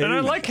 And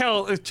I like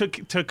how it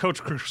took to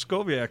Coach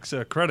Kraskowiak's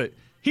credit.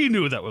 He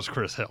knew that was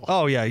Chris Hill.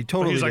 Oh, yeah, he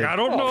totally He's like, did. I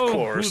don't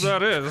know who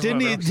that is.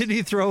 Didn't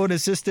he throw an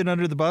assistant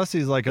under the bus?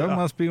 He's like, I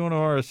must be one of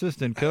our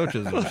assistant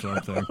coaches or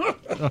something.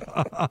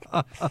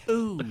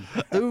 Ooh.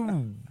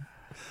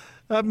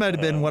 That might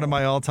have been one of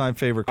my all-time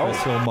favorite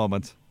Chris Hill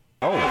moments.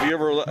 Have you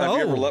ever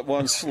let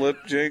one slip,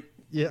 Jake?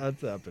 Yeah,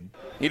 that's happened.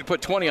 Need to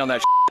put 20 on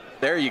that.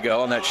 There you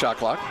go, on that shot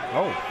clock.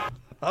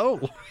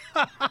 Oh.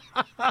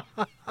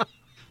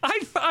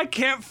 I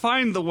can't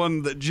find the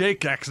one that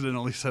Jake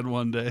accidentally said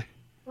one day.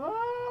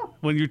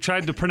 When you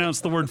tried to pronounce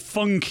the word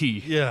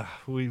funky. Yeah,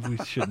 we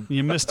shouldn't.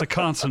 You missed a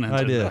consonant.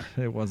 I in did. there.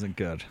 It wasn't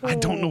good. I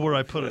don't know where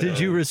I put it. Did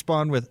you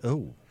respond with,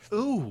 oh?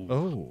 Ooh.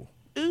 Oh.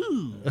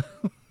 Ooh.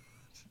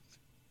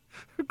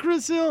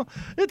 Chris Hill,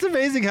 it's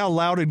amazing how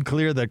loud and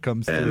clear that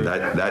comes through.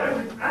 Out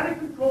of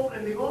control,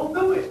 and they all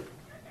do it.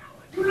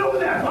 You know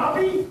that,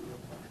 Bobby.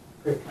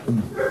 You're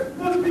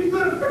supposed to be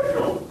good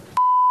official.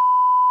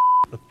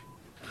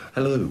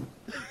 Hello.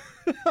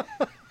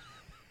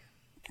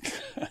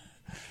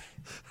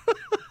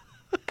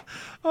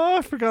 Oh,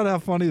 I forgot how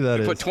funny that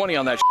is. Put 20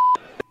 on that.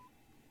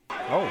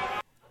 Oh.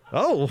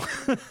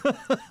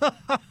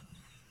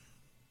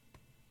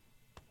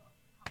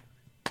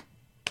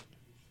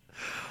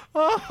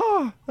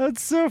 Oh,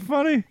 that's so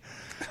funny.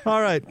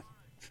 All right.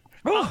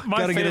 My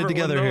Gotta get it favorite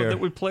together one, though, here. that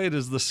we played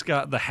is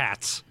the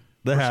hats.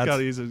 The hats.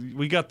 Scotty's,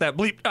 we got that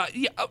bleep.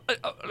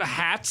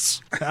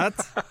 Hats.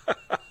 Hats.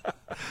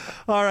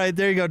 All right,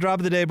 there you go. Drop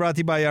of the day brought to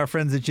you by our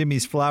friends at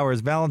Jimmy's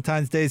Flowers.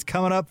 Valentine's Day is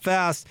coming up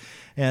fast,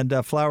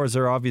 and flowers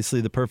are obviously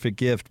the perfect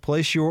gift.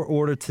 Place your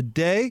order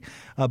today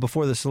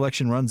before the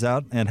selection runs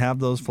out and have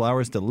those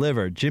flowers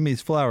delivered.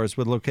 Jimmy's Flowers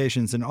with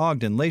locations in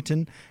Ogden,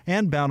 Layton,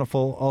 and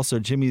Bountiful. Also,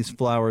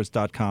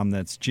 jimmysflowers.com.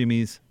 That's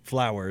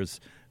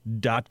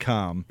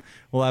jimmysflowers.com.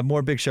 We'll have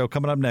more Big Show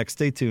coming up next.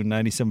 Stay tuned.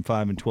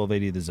 97.5 and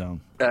 1280 The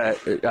Zone.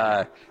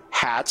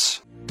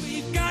 Hats.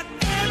 We've got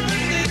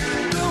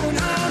everything going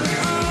on.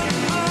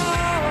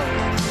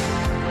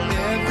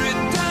 Every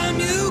time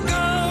you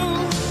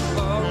go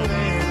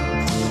away,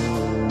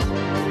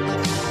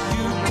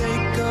 you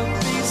take a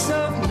piece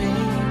of me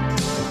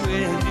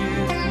with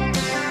you.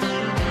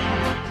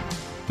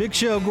 Big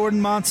Show,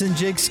 Gordon Monson,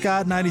 Jake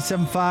Scott,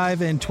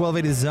 97.5 and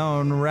 1280 The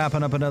Zone,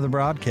 wrapping up another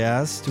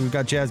broadcast. We've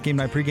got Jazz Game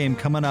Night pregame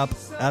coming up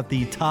at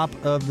the top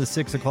of the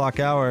 6 o'clock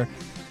hour.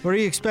 What are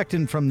you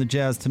expecting from the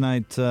Jazz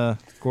tonight,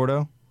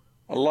 Gordo?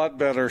 A lot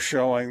better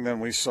showing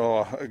than we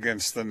saw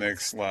against the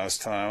Knicks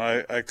last time. I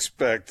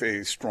expect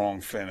a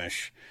strong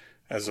finish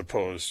as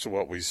opposed to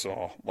what we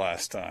saw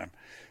last time.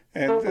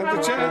 And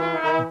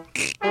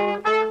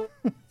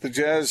the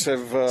Jazz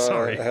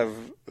have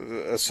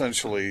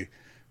essentially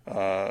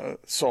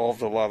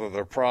solved a lot of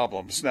their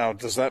problems. Now,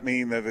 does that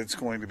mean that it's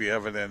going to be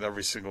evident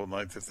every single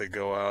night that they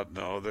go out?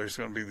 No, there's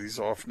going to be these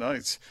off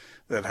nights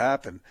that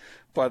happen.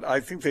 But I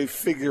think they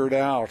figured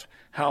out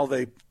how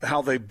they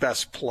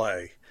best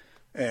play.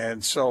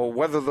 And so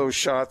whether those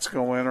shots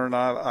go in or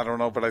not, I don't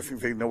know, but I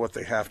think they know what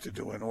they have to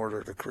do in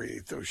order to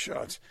create those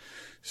shots.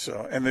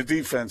 So, and the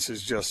defense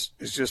is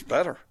just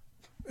better.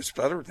 It's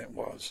better than it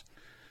was.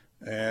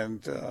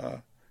 And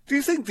do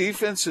you think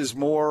defense is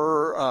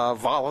more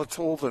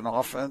volatile than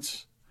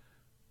offense?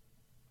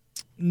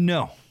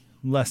 No,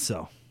 less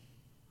so.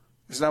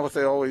 Isn't that what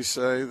they always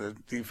say?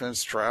 That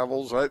defense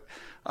travels. I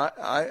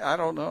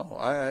don't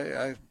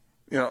know.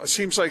 It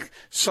seems like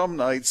some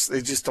nights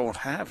they just don't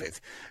have it.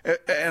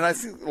 And I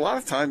think a lot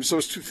of times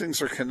those two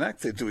things are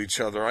connected to each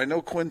other. I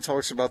know Quinn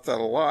talks about that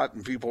a lot,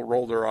 and people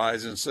roll their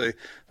eyes and say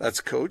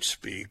that's coach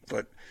speak,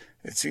 but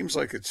it seems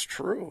like it's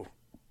true.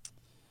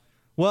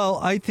 Well,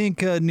 I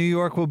think New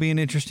York will be an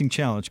interesting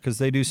challenge because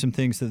they do some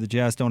things that the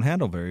Jazz don't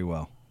handle very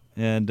well.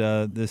 And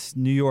this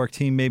New York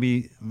team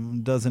maybe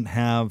doesn't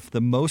have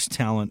the most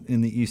talent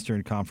in the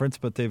Eastern Conference,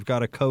 but they've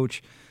got a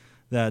coach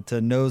that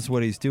knows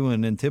what he's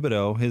doing in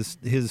Thibodeau.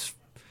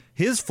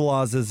 His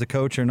flaws as a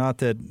coach are not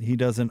that he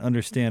doesn't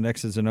understand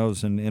X's and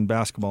O's in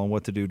basketball and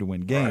what to do to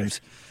win games.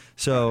 Right.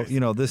 So,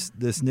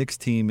 this Knicks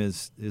team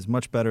is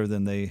much better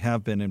than they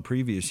have been in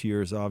previous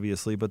years,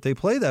 obviously. But they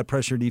play that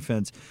pressure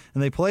defense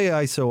and they play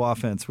ISO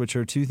offense, which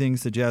are two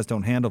things the Jazz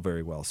don't handle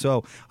very well.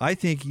 So I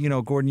think,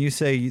 Gordon, you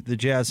say the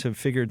Jazz have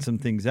figured some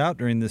things out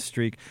during this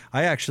streak.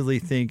 I actually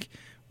think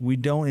we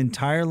don't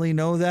entirely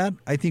know that.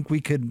 I think we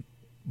could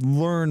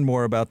learn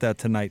more about that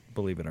tonight,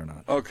 believe it or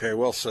not. Okay,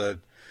 well said.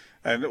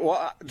 And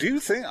do you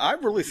think? I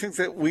really think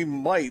that we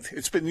might.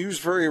 It's been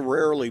used very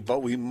rarely,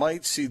 but we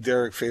might see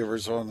Derek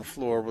Favors on the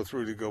floor with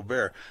Rudy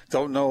Gobert.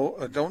 Don't know,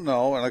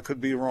 and I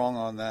could be wrong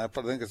on that,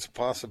 but I think it's a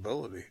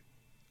possibility.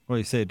 Well,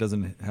 you say it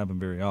doesn't happen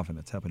very often.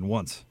 It's happened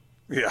once.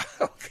 Yeah,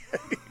 okay,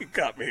 you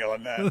got me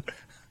on that.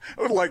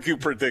 Like you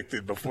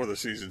predicted before the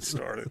season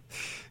started.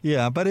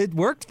 Yeah, but it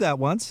worked that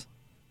once.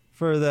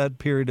 For that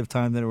period of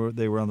time that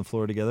they were on the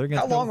floor together.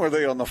 How long were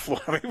they on the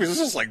floor? It was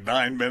just like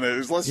 9 minutes. It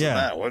was less than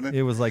that, wasn't it?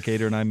 It was like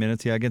 8 or 9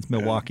 minutes, against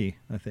Milwaukee,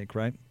 I think,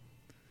 right?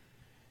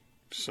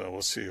 So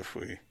we'll see if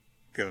we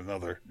get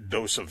another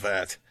dose of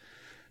that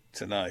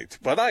tonight.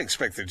 But I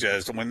expect the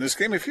Jazz to win this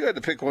game. If you had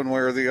to pick one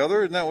way or the other,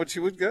 isn't that what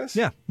you would guess?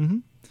 Yeah.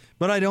 Mm-hmm.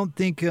 But I don't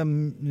think,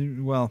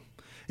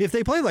 if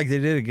they play like they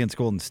did against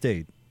Golden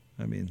State,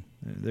 I mean,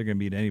 they're going to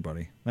beat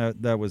anybody.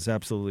 That was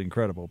absolutely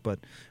incredible. But,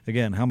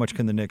 again, how much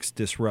can the Knicks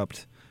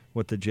disrupt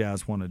what the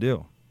Jazz want to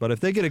do? But if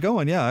they get it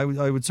going, I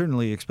would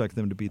certainly expect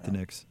them to beat the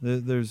Knicks.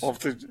 If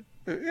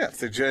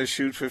the Jazz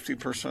shoot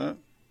 50%.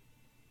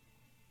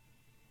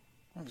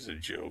 That was a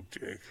joke,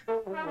 Jake.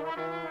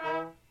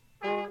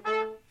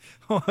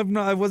 Oh,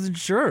 I wasn't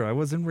sure. I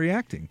wasn't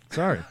reacting.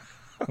 Sorry.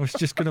 I was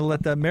just going to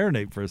let that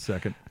marinate for a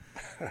second.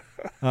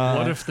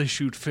 What if they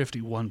shoot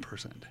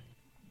 51%?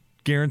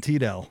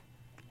 Guaranteed L.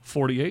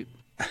 48?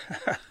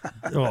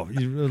 Oh,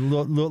 you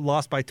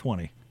lost by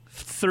 20.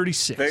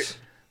 36.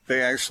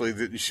 They actually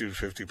didn't shoot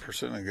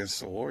 50% against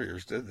the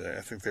Warriors, did they?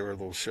 I think they were a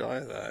little shy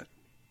of that.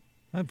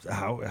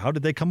 How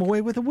did they come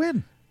away with a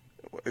win?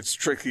 It's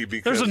tricky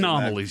because there's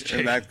anomalies.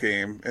 In that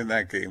game,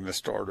 the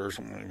starters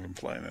weren't even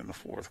playing in the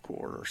fourth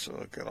quarter, so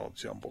it got all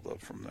jumbled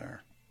up from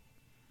there.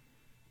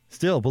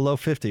 Still below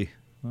 50.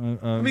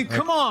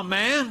 Come on,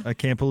 man! I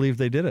can't believe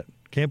they did it.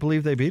 Can't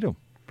believe they beat them.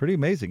 Pretty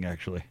amazing,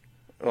 actually.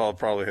 Well, it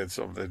probably had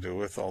something to do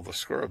with all the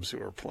scrubs who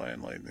were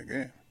playing late in the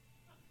game.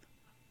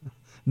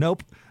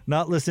 Nope,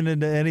 not listening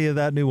to any of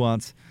that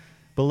nuance.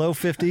 Below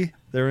 50,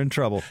 they're in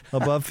trouble.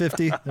 Above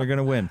 50, they're going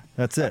to win.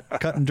 That's it.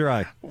 Cut and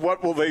dry.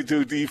 What will they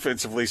do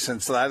defensively,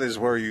 since that is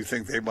where you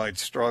think they might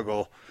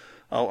struggle?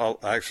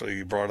 Actually,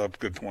 you brought up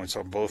good points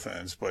on both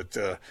ends, but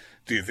do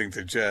you think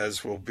the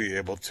Jazz will be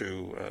able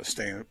to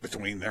stay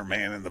between their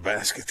man and the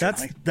basket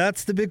tonight?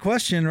 That's the big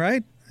question,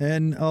 right?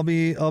 And I'll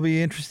be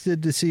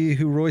interested to see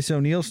who Royce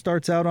O'Neal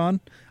starts out on.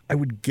 I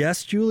would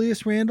guess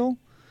Julius Randle.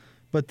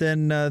 But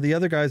then the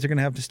other guys are going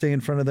to have to stay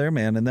in front of their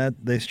man, and that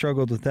they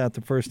struggled with that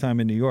the first time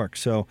in New York.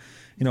 So,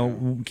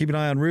 keep an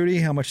eye on Rudy.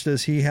 How much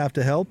does he have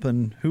to help,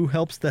 and who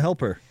helps the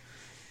helper?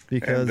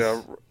 Because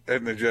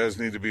and the Jazz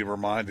need to be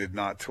reminded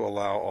not to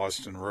allow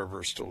Austin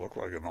Rivers to look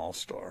like an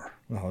all-star.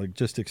 Well, I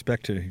just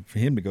expect for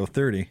him to go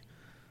 30.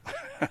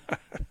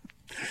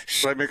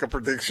 Should I make a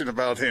prediction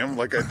about him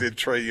like I did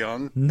Trae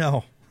Young?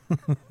 No.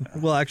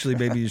 Well, actually,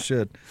 maybe you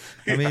should.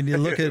 I mean, you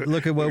look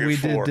at what we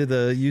did to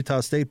the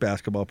Utah State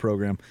basketball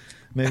program.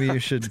 Maybe you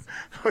should.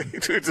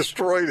 You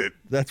destroyed it.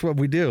 That's what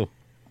we do.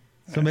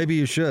 So maybe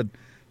you should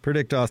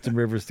predict Austin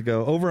Rivers to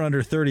go over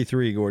under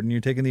 33. Gordon,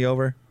 you taking the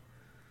over?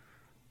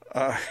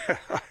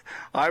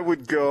 I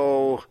would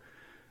go.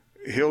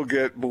 He'll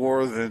get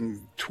more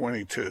than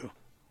 22.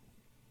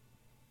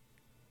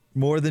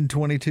 More than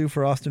 22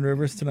 for Austin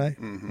Rivers tonight?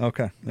 Mm-hmm.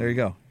 Okay, there you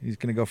go. He's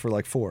going to go for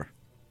like 4.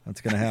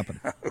 That's going to happen.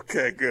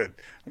 Okay, good.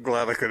 I'm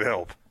glad I could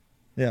help.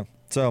 Yeah.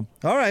 So,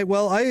 all right.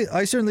 Well,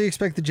 I certainly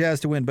expect the Jazz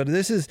to win, but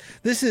this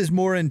is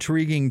more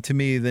intriguing to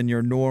me than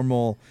your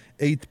normal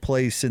 8th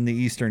place in the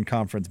Eastern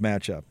Conference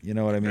matchup. You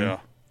know what I mean? Yeah.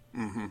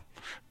 Mm-hmm.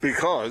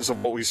 Because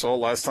of what we saw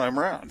last time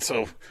around.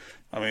 So,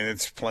 I mean,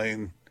 it's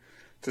plain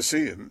to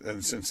see,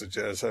 and since the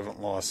Jazz haven't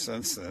lost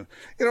since then.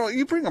 You know,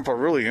 you bring up a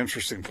really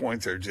interesting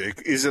point there,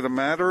 Jake. Is it a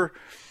matter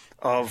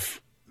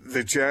of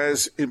the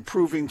Jazz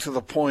improving to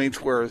the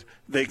point where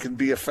they can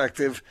be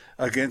effective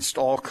against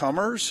all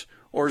comers,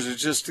 or is it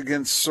just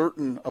against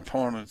certain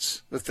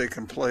opponents that they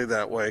can play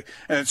that way?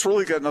 And it's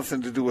really got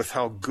nothing to do with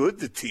how good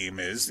the team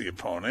is, the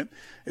opponent.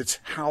 It's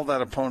how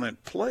that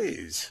opponent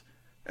plays.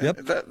 Yep.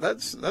 And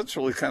that's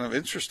really kind of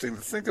interesting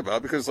to think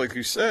about because, like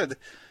you said,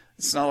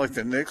 it's not like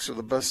the Knicks are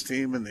the best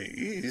team in the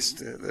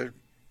East.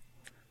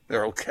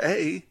 They're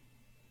okay.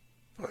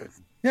 But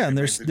yeah, and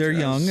they're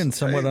young and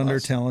somewhat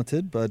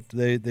under-talented, but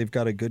they've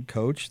got a good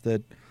coach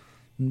that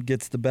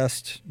gets the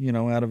best,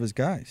 out of his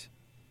guys.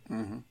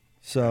 Mm-hmm.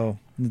 So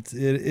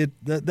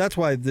that's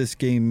why this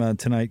game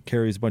tonight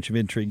carries a bunch of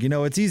intrigue.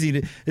 It's easy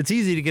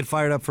to get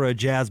fired up for a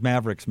Jazz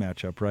Mavericks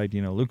matchup, right?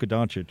 Luka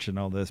Doncic and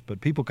all this,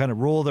 but people kind of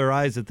roll their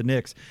eyes at the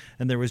Knicks,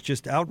 and there was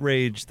just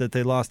outrage that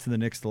they lost to the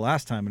Knicks the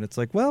last time, and it's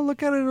like, well,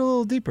 look at it a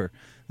little deeper.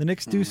 The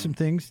Knicks do some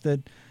things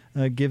that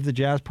give the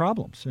Jazz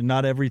problems, and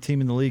not every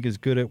team in the league is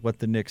good at what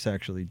the Knicks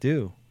actually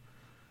do.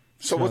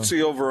 So what's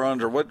the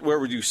over/under? Where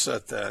would you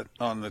set that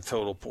on the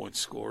total points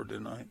scored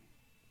tonight?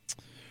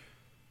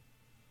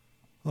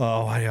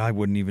 Oh, I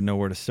wouldn't even know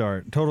where to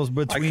start. Totals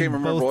between both teams. I can't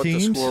remember what the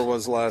score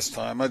was last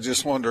time. I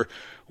just wonder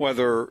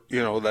whether,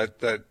 that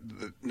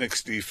the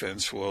Knicks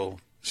defense will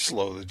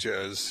slow the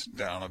Jazz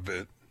down a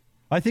bit.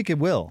 I think it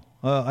will.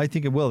 They're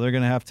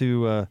going to have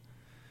to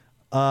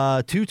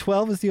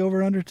 212 is the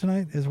over-under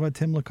tonight, is what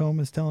Tim Lacombe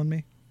is telling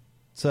me.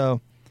 So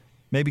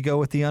maybe go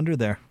with the under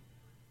there.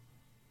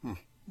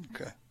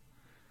 Okay.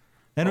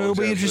 And it'll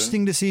be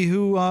interesting to see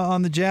who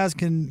on the Jazz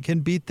can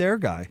beat their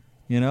guy.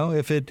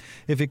 If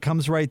it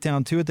comes right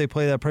down to it, they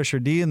play that pressure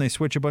D and they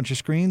switch a bunch of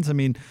screens. I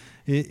mean,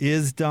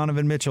 is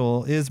Donovan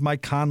Mitchell, is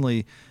Mike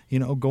Conley,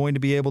 going to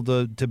be able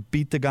to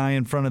beat the guy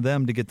in front of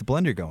them to get the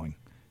blender going?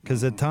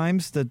 Because at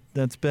times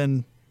that's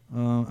been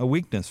a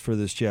weakness for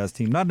this Jazz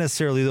team. Not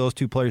necessarily those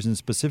two players in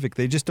specific.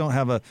 They just don't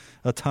have a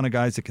ton of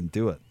guys that can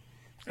do it.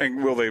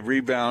 And will they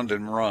rebound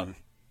and run?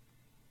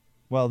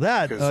 Well,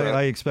 that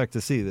I expect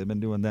to see. They've been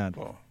doing that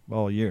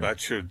all year. That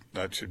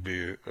should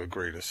be a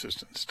great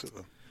assistance to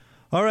them.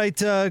 All right,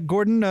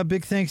 Gordon,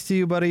 big thanks to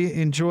you, buddy.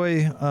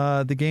 Enjoy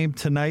the game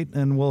tonight,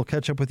 and we'll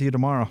catch up with you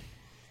tomorrow.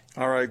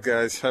 All right,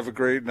 guys. Have a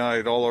great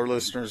night. All our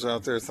listeners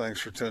out there,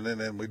 thanks for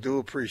tuning in. We do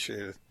appreciate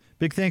it.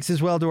 Big thanks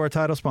as well to our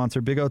title sponsor,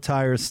 Big O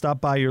Tires.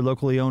 Stop by your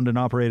locally owned and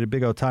operated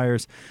Big O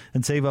Tires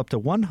and save up to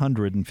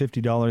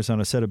 $150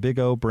 on a set of Big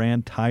O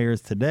brand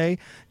tires today.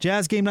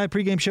 Jazz Game Night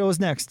pregame show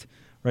is next,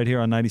 right here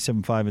on 97.5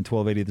 and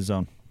 1280 The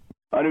Zone.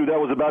 I knew that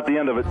was about the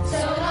end of it.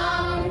 So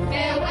long,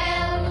 farewell,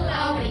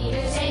 I'll be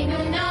to say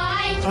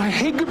goodnight. I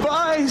hate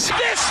goodbyes.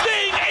 This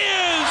thing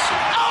is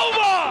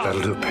over!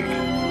 That'll do, Pig.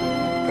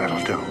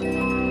 That'll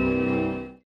do.